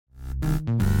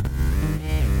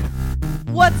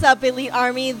What's up, Elite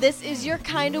Army? This is your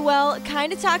kinda well,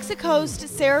 kinda toxic host,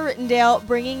 Sarah Rittendale,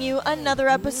 bringing you another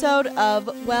episode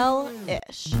of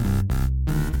Well-ish.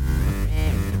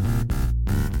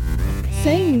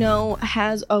 Saying no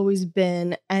has always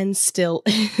been and still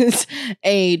is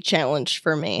a challenge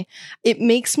for me. It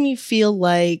makes me feel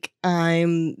like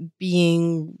I'm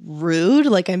being rude,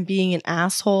 like I'm being an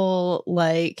asshole.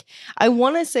 Like, I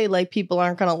want to say like people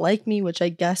aren't going to like me, which I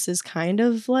guess is kind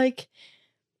of like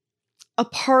a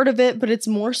part of it, but it's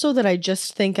more so that I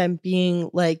just think I'm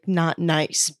being like not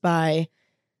nice by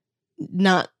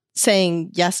not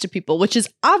saying yes to people, which is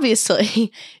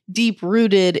obviously deep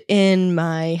rooted in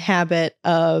my habit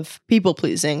of people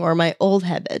pleasing, or my old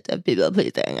habit of people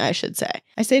pleasing, I should say.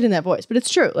 I say it in that voice, but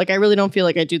it's true. Like, I really don't feel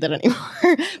like I do that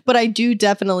anymore, but I do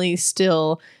definitely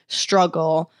still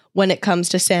struggle when it comes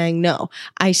to saying no.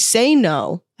 I say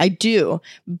no, I do,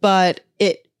 but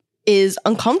it is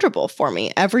uncomfortable for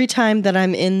me. Every time that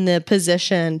I'm in the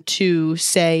position to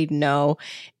say no,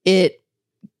 it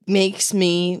makes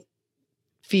me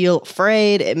feel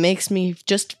afraid. It makes me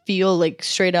just feel like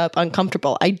straight up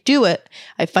uncomfortable. I do it.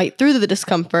 I fight through the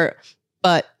discomfort,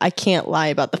 but I can't lie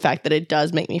about the fact that it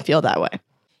does make me feel that way.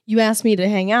 You asked me to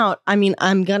hang out. I mean,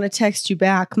 I'm going to text you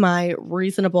back my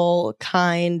reasonable,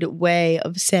 kind way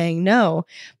of saying no,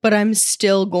 but I'm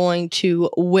still going to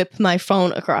whip my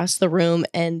phone across the room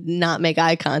and not make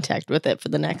eye contact with it for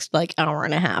the next like hour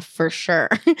and a half for sure,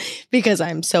 because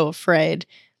I'm so afraid,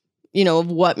 you know,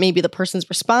 of what maybe the person's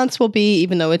response will be,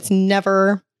 even though it's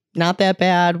never not that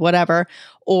bad, whatever.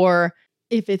 Or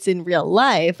if it's in real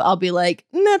life, I'll be like,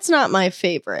 that's not my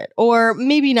favorite, or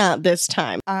maybe not this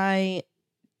time. I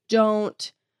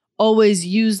don't always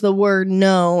use the word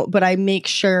no, but I make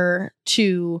sure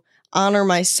to honor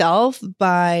myself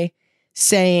by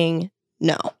saying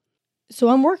no. So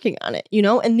I'm working on it, you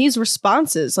know, and these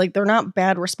responses, like, they're not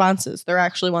bad responses. They're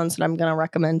actually ones that I'm going to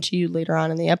recommend to you later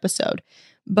on in the episode.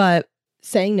 But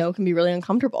saying no can be really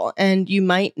uncomfortable, and you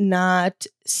might not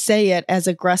say it as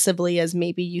aggressively as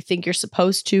maybe you think you're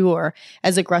supposed to, or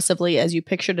as aggressively as you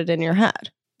pictured it in your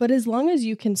head. But as long as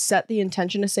you can set the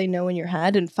intention to say no in your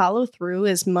head and follow through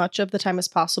as much of the time as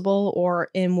possible, or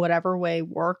in whatever way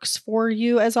works for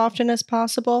you as often as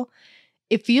possible,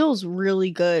 it feels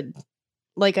really good,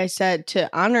 like I said, to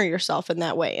honor yourself in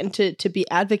that way and to be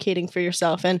advocating for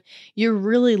yourself. And you're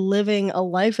really living a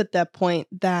life at that point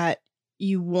that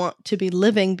you want to be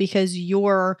living, because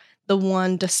you're the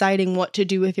one deciding what to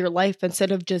do with your life,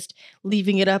 instead of just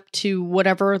leaving it up to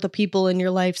whatever the people in your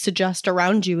life suggest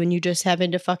around you and you just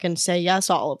having to fucking say yes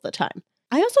all of the time.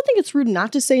 I also think it's rude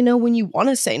not to say no when you want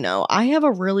to say no. I have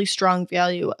a really strong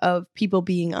value of people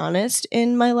being honest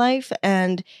in my life,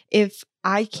 and if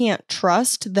I can't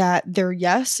trust that their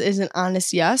yes is an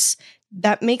honest yes,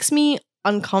 that makes me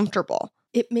uncomfortable.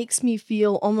 It makes me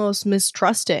feel almost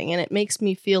mistrusting, and it makes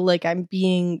me feel like I'm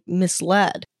being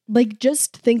misled. Like,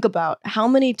 just think about how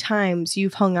many times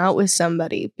you've hung out with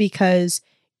somebody because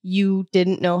you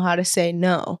didn't know how to say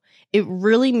no. It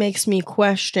really makes me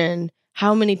question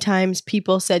how many times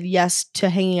people said yes to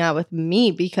hanging out with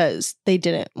me because they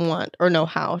didn't want or know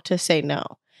how to say no.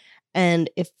 And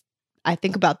if I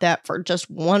think about that for just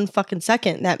one fucking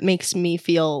second, that makes me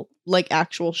feel like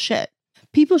actual shit.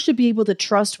 People should be able to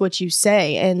trust what you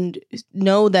say and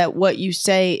know that what you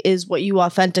say is what you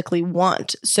authentically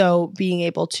want. So being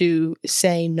able to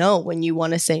say no when you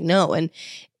want to say no. And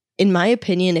in my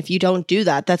opinion, if you don't do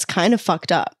that, that's kind of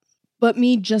fucked up. But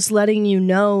me just letting you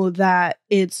know that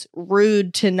it's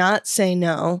rude to not say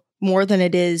no more than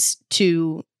it is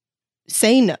to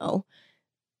say no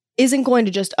isn't going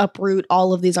to just uproot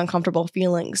all of these uncomfortable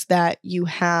feelings that you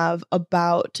have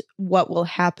about what will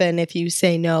happen if you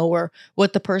say no, or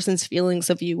what the person's feelings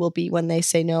of you will be when they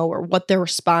say no, or what their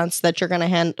response that you're going to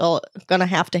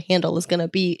have to handle is going to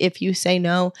be if you say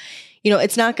no. You know,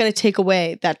 it's not going to take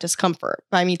away that discomfort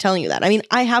by me telling you that. I mean,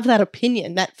 I have that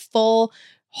opinion, that full,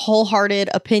 wholehearted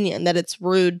opinion that it's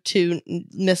rude to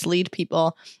mislead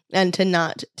people and to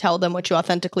not tell them what you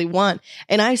authentically want.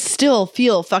 And I still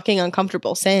feel fucking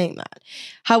uncomfortable saying that.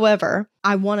 However,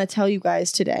 I want to tell you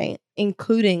guys today,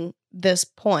 including this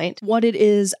point, what it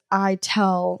is I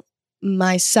tell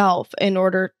myself in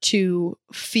order to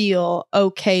feel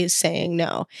okay saying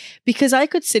no. Because I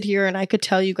could sit here and I could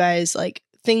tell you guys like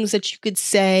things that you could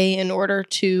say in order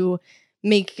to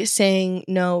make saying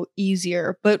no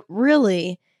easier, but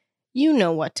really, you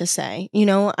know what to say. You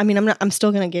know, I mean, I'm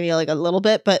still going to give you like a little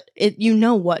bit, but you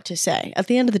know what to say. At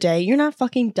the end of the day, you're not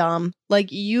fucking dumb.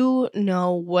 Like, you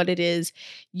know what it is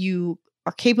you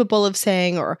are capable of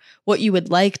saying, or what you would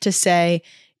like to say.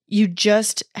 You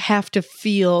just have to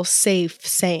feel safe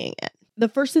saying it. The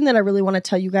first thing that I really want to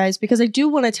tell you guys, because I do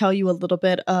want to tell you a little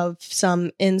bit of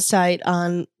some insight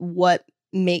on what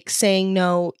makes saying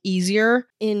no easier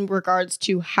in regards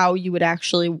to how you would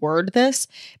actually word this.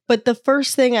 But the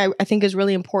first thing I think is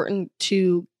really important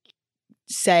to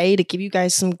say, to give you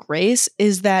guys some grace,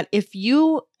 is that if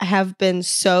you have been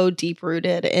so deep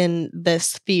rooted in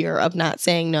this fear of not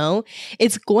saying no,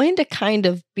 it's going to kind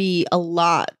of be a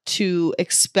lot to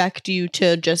expect you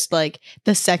to just like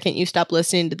the second you stop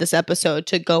listening to this episode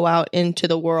to go out into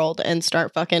the world and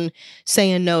start fucking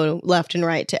saying no left and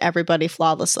right to everybody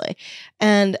flawlessly.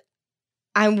 And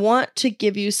I want to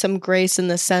give you some grace in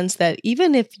the sense that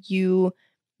even if you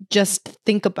just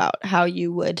think about how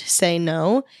you would say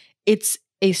no, it's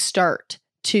a start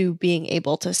to being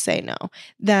able to say no.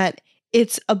 That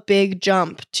it's a big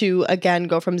jump to, again,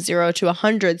 go from 0 to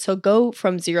 100. So go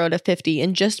from 0 to 50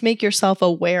 and just make yourself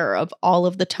aware of all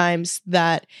of the times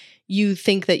that you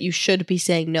think that you should be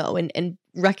saying no, and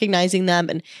recognizing them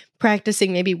and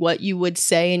practicing maybe what you would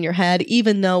say in your head,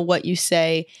 even though what you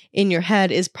say in your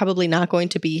head is probably not going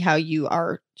to be how you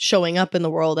are showing up in the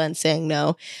world and saying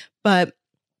no. But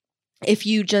if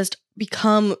you just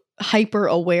become hyper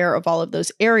aware of all of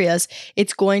those areas,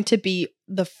 it's going to be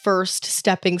the first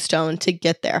stepping stone to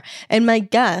get there. And my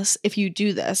guess, if you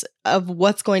do this, of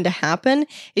what's going to happen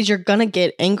is you're going to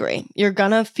get angry. You're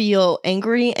going to feel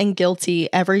angry and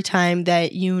guilty every time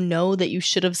that you know that you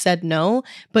should have said no,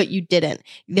 but you didn't,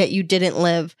 that you didn't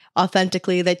live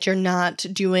authentically, that you're not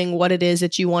doing what it is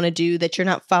that you want to do, that you're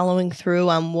not following through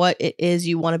on what it is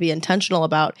you want to be intentional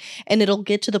about. And it'll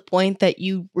get to the point that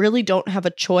you really don't have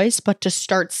a choice but to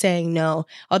start saying no.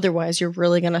 Otherwise, you're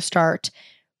really going to start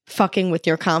fucking with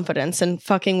your confidence and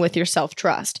fucking with your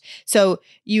self-trust. So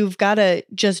you've got to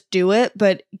just do it,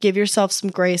 but give yourself some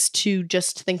grace to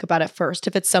just think about it first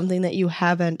if it's something that you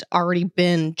haven't already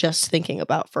been just thinking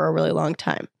about for a really long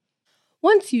time.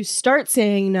 Once you start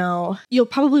saying no, you'll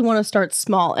probably want to start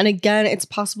small. And again, it's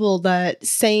possible that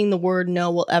saying the word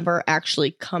no will ever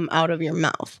actually come out of your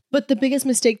mouth. But the biggest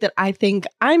mistake that I think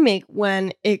I make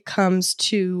when it comes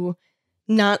to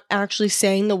not actually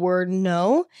saying the word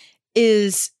no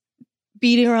is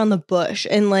beating around the bush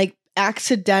and like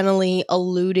accidentally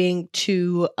alluding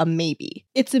to a maybe.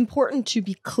 It's important to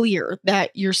be clear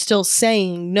that you're still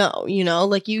saying no,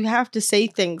 like you have to say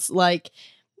things like,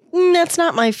 that's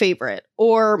not my favorite,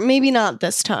 or maybe not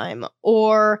this time,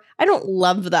 or I don't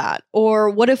love that, or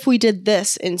what if we did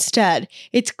this instead?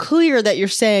 It's clear that you're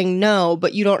saying no,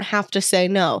 but you don't have to say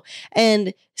no.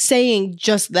 And saying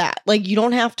just that, like you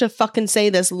don't have to fucking say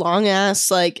this long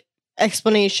ass like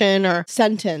explanation or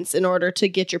sentence in order to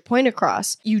get your point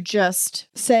across. You just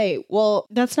say, well,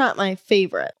 that's not my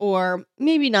favorite, or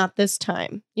maybe not this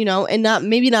time, and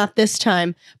maybe not this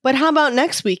time, but how about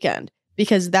next weekend?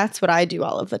 Because that's what I do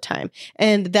all of the time.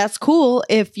 And that's cool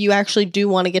if you actually do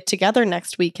want to get together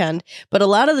next weekend. But a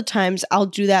lot of the times I'll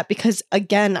do that because,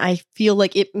 again, I feel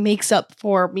like it makes up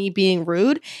for me being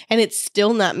rude, and it's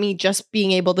still not me just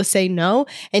being able to say no.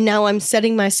 And now I'm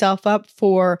setting myself up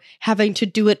for having to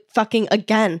do it fucking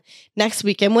again next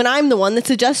weekend when I'm the one that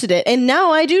suggested it. And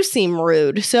now I do seem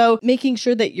rude. So making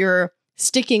sure that you're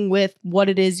sticking with what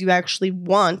it is you actually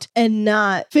want and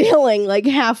not failing like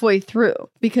halfway through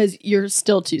because you're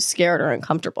still too scared or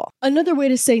uncomfortable. Another way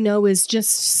to say no is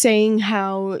just saying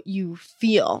how you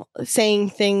feel, saying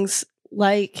things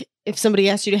like if somebody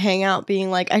asks you to hang out,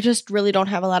 being like, I just really don't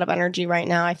have a lot of energy right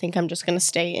now, I think I'm just going to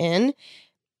stay in,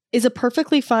 is a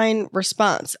perfectly fine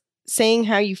response. Saying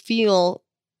how you feel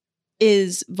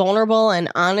is vulnerable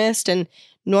and honest, and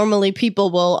normally people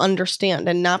will understand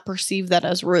and not perceive that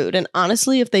as rude. And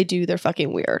honestly, if they do, they're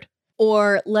fucking weird.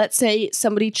 Or let's say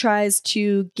somebody tries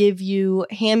to give you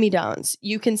hand-me-downs.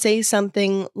 You can say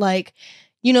something like,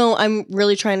 I'm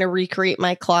really trying to recreate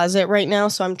my closet right now,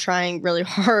 so I'm trying really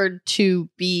hard to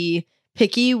be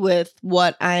picky with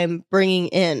what I'm bringing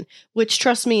in, which,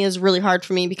 trust me, is really hard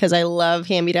for me because I love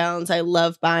hand-me-downs. I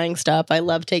love buying stuff. I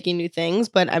love taking new things,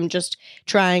 but I'm just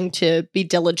trying to be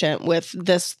diligent with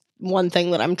this one thing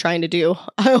that I'm trying to do.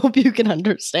 I hope you can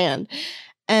understand.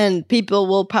 And people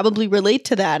will probably relate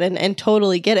to that and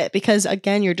totally get it because,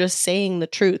 again, you're just saying the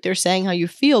truth. You're saying how you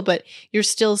feel, but you're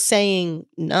still saying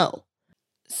no.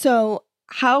 So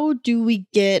how do we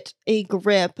get a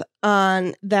grip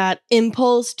on that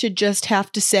impulse to just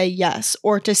have to say yes,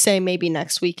 or to say maybe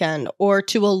next weekend, or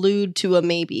to allude to a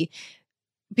maybe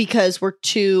because we're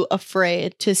too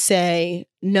afraid to say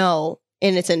no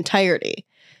in its entirety?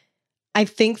 I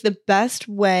think the best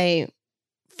way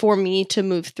for me to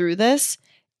move through this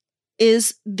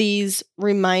is these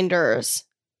reminders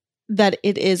that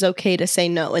it is okay to say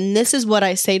no. And this is what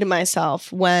I say to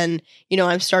myself when,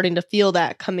 I'm starting to feel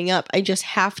that coming up. I just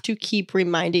have to keep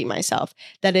reminding myself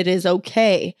that it is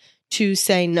okay to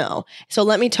say no. So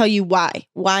let me tell you why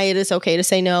it is okay to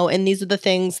say no. And these are the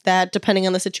things that, depending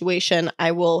on the situation,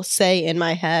 I will say in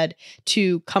my head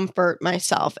to comfort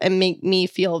myself and make me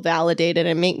feel validated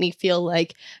and make me feel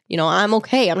like, I'm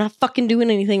okay. I'm not fucking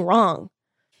doing anything wrong.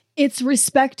 It's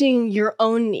respecting your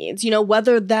own needs,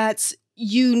 whether that's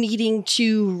you needing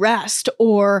to rest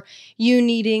or you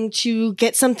needing to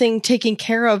get something taken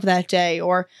care of that day,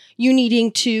 or you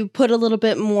needing to put a little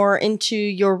bit more into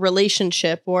your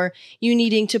relationship, or you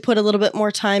needing to put a little bit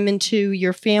more time into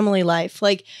your family life.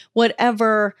 Like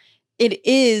whatever it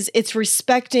is, it's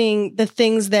respecting the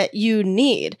things that you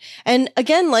need. And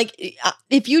again, like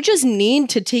if you just need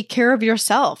to take care of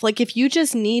yourself, like if you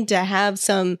just need to have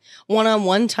some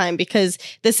one-on-one time because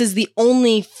this is the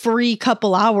only free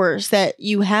couple hours that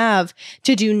you have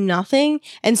to do nothing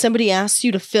and somebody asks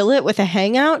you to fill it with a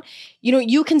hangout,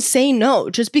 you can say no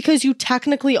just because you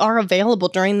technically are available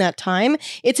during that time.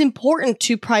 It's important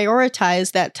to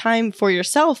prioritize that time for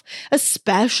yourself,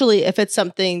 especially if it's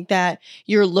something that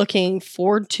you're looking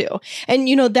forward to. And,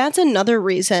 that's another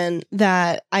reason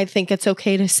that I think it's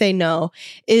okay to say no,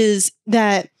 is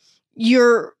that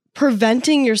you're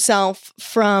preventing yourself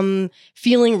from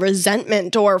feeling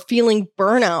resentment or feeling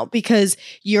burnout because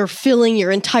you're filling your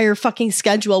entire fucking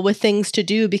schedule with things to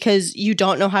do because you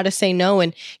don't know how to say no,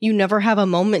 and you never have a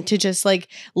moment to just like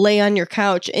lay on your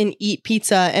couch and eat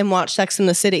pizza and watch Sex and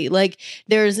the City. Like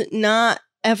there's not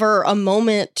ever a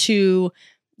moment to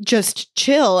just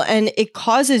chill, and it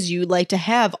causes you like to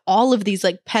have all of these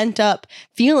like pent up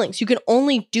feelings. You can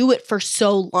only do it for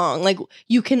so long. Like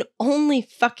you can only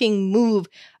fucking move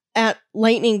at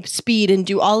lightning speed and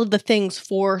do all of the things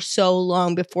for so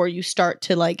long before you start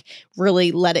to like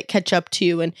really let it catch up to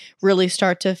you and really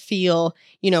start to feel,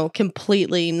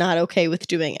 completely not okay with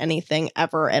doing anything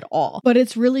ever at all. But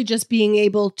it's really just being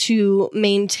able to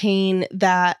maintain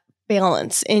that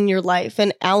balance in your life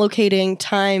and allocating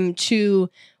time to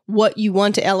what you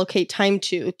want to allocate time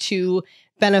to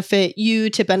benefit you,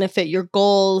 to benefit your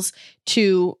goals,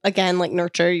 to, again, like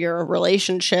nurture your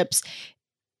relationships.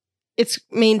 It's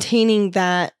maintaining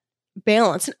that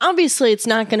balance. And obviously it's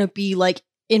not going to be like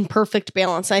in perfect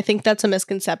balance. I think that's a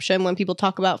misconception when people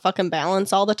talk about fucking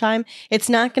balance all the time. It's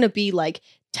not going to be like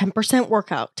 10%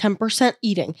 workout, 10%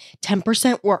 eating,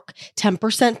 10% work,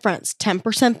 10% friends,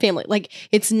 10% family. Like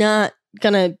it's not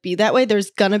going to be that way.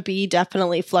 There's going to be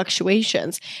definitely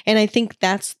fluctuations. And I think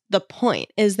that's the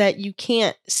point, is that you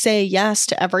can't say yes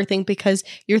to everything because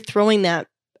you're throwing that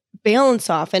balance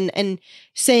off and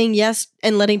saying yes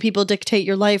and letting people dictate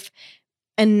your life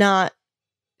and not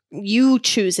you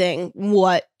choosing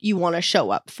what you want to show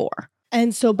up for.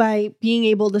 And so by being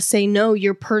able to say no,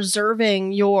 you're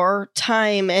preserving your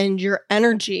time and your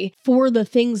energy for the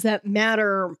things that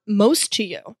matter most to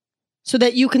you, so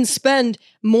that you can spend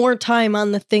more time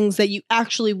on the things that you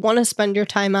actually want to spend your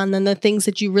time on than the things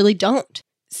that you really don't.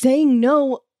 Saying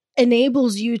no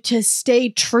enables you to stay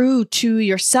true to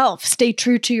yourself, stay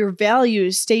true to your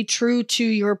values, stay true to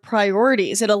your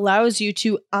priorities. It allows you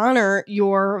to honor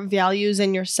your values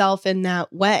and yourself in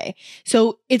that way.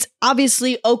 So it's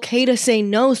obviously okay to say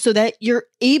no so that you're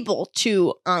able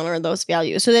to honor those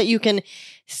values, so that you can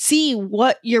see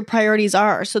what your priorities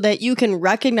are, so that you can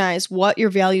recognize what your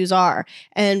values are.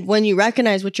 And when you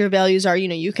recognize what your values are,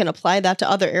 you can apply that to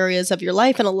other areas of your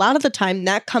life. And a lot of the time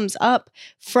that comes up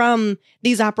from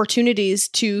these opportunities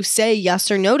to say yes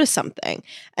or no to something.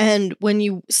 And when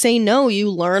you say no,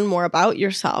 you learn more about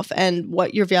yourself and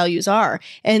what your values are.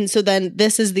 And so then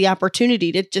this is the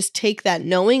opportunity to just take that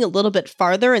knowing a little bit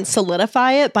farther and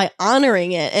solidify it by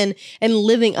honoring it and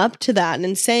living up to that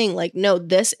and saying like, no,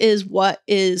 this is what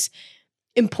is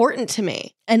important to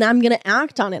me and I'm going to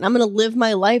act on it. I'm going to live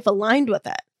my life aligned with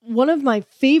it. One of my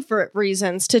favorite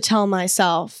reasons to tell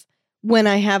myself when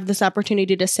I have this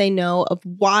opportunity to say no, of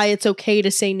why it's okay to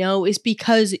say no, is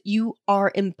because you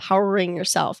are empowering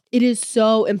yourself. It is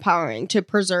so empowering to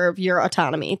preserve your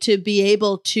autonomy, to be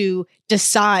able to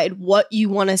decide what you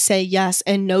want to say yes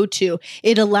and no to.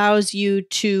 It allows you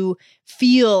to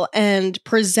feel and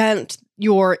present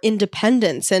your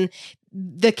independence and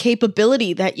the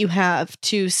capability that you have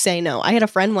to say no. I had a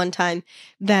friend one time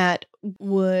that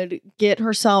would get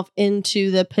herself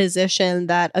into the position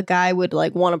that a guy would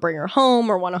like want to bring her home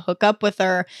or want to hook up with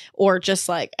her or just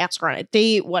like ask her on a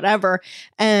date, whatever.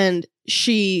 And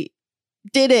she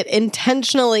did it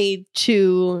intentionally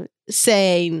to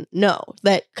say no,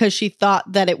 that because she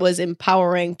thought that it was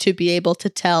empowering to be able to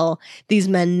tell these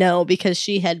men no, because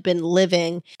she had been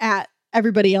living at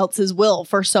everybody else's will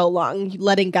for so long,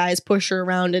 letting guys push her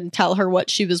around and tell her what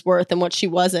she was worth and what she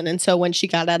wasn't. And so when she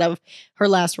got out of her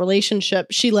last relationship,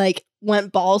 she like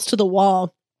went balls to the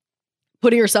wall,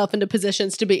 putting herself into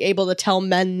positions to be able to tell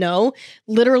men no,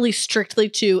 literally strictly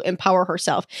to empower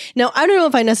herself. Now, I don't know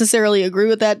if I necessarily agree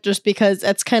with that, just because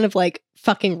that's kind of like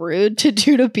fucking rude to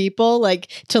do to people, like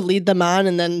to lead them on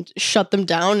and then shut them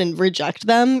down and reject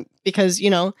them, because, you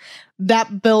know,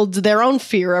 that builds their own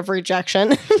fear of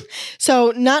rejection.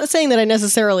 So not saying that I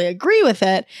necessarily agree with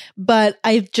it, but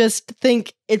I just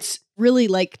think it's really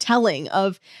like telling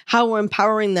of how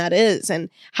empowering that is, and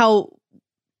how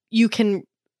you can,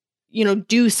 you know,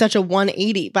 do such a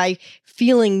 180 by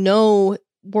feeling no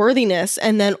worthiness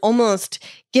and then almost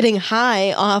getting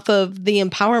high off of the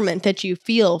empowerment that you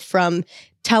feel from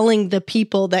telling the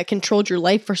people that controlled your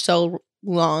life for so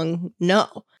long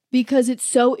no. Because it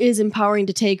so is empowering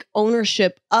to take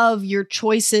ownership of your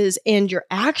choices and your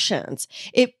actions.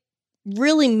 It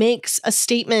really makes a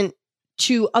statement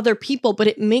to other people, but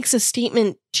it makes a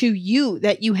statement to you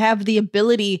that you have the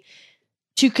ability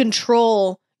to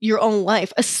control your own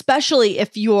life, especially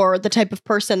if you're the type of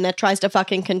person that tries to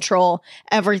fucking control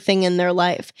everything in their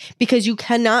life, because you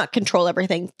cannot control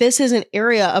everything. This is an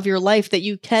area of your life that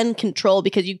you can control,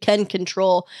 because you can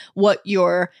control what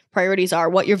your priorities are,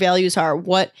 what your values are,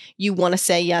 what you want to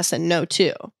say yes and no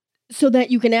to, so that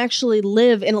you can actually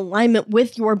live in alignment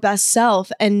with your best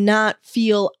self and not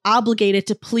feel obligated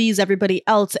to please everybody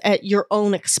else at your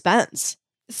own expense.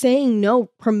 Saying no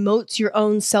promotes your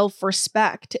own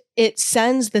self-respect. It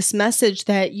sends this message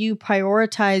that you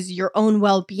prioritize your own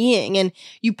well-being and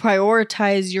you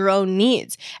prioritize your own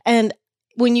needs. And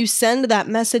when you send that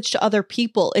message to other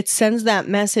people, it sends that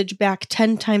message back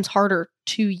 10 times harder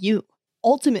to you.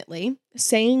 Ultimately,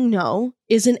 saying no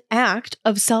is an act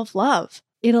of self-love.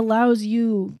 It allows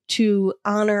you to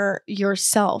honor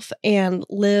yourself and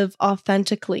live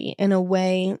authentically in a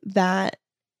way that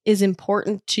is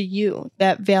important to you,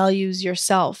 that values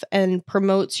yourself and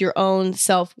promotes your own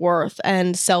self-worth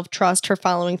and self-trust for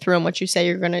following through on what you say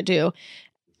you're going to do.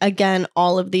 Again,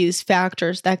 all of these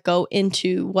factors that go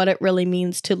into what it really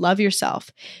means to love yourself.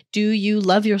 Do you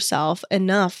love yourself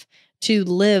enough to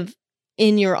live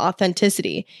in your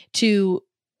authenticity, to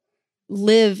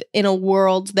live in a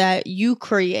world that you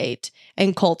create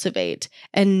and cultivate,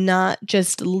 and not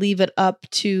just leave it up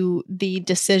to the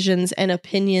decisions and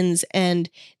opinions and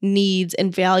needs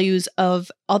and values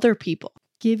of other people?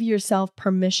 Give yourself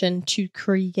permission to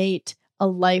create a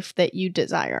life that you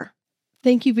desire.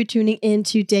 Thank you for tuning in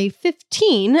to day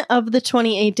 15 of the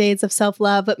 28 Days of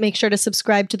Self-Love. But make sure to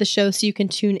subscribe to the show so you can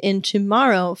tune in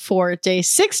tomorrow for day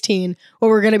 16,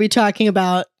 where we're going to be talking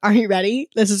about, are you ready?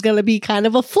 This is going to be kind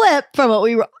of a flip from what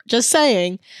we were just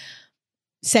saying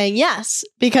yes,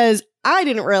 because I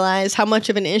didn't realize how much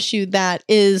of an issue that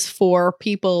is for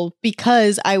people,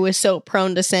 because I was so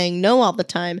prone to saying no all the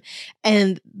time.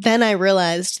 And then I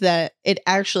realized that it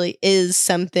actually is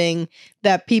something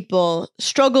that people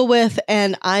struggle with,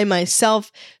 and I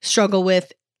myself struggle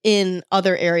with in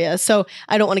other areas. So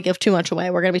I don't want to give too much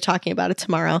away. We're going to be talking about it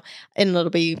tomorrow, and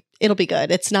it'll be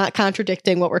good. It's not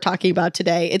contradicting what we're talking about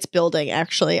today. It's building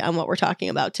actually on what we're talking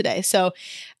about today. So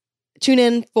tune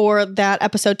in for that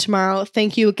episode tomorrow.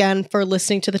 Thank you again for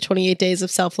listening to the 28 Days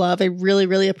of Self-Love. I really,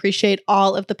 really appreciate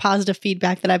all of the positive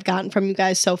feedback that I've gotten from you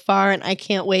guys so far, and I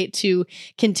can't wait to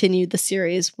continue the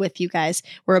series with you guys.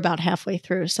 We're about halfway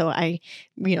through, so I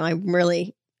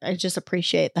just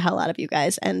appreciate the hell out of you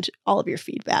guys and all of your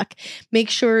feedback. Make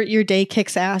sure your day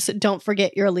kicks ass. Don't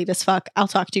forget you're elite as fuck. I'll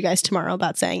talk to you guys tomorrow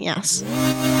about saying yes.